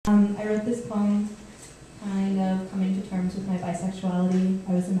I wrote this poem kind of coming to terms with my bisexuality.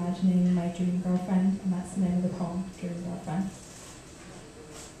 I was imagining my dream girlfriend, and that's the name of the poem, Dream Girlfriend.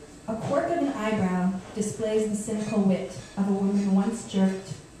 A quirk of an eyebrow displays the cynical wit of a woman once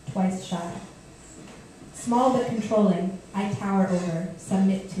jerked, twice shy. Small but controlling, I tower over,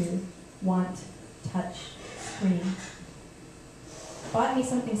 submit to, want, touch, scream. Bought me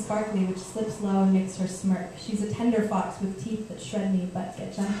something sparkly which slips low and makes her smirk. She's a tender fox with teeth that shred me but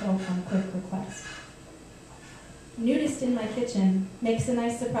get gentle on quick request. Nudist in my kitchen, makes a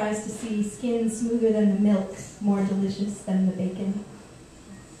nice surprise to see skin smoother than the milk, more delicious than the bacon.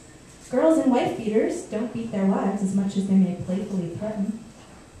 Girls and wife beaters don't beat their wives as much as they may playfully threaten.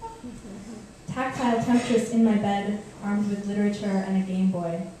 Tactile temptress in my bed, armed with literature and a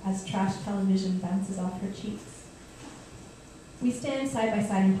gameboy, as trash television bounces off her cheeks. We stand side by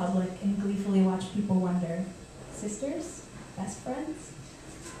side in public and gleefully watch people wonder, sisters? Best friends?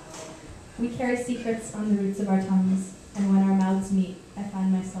 We carry secrets on the roots of our tongues, and when our mouths meet, I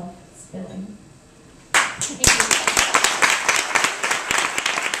find myself spilling. Thank you.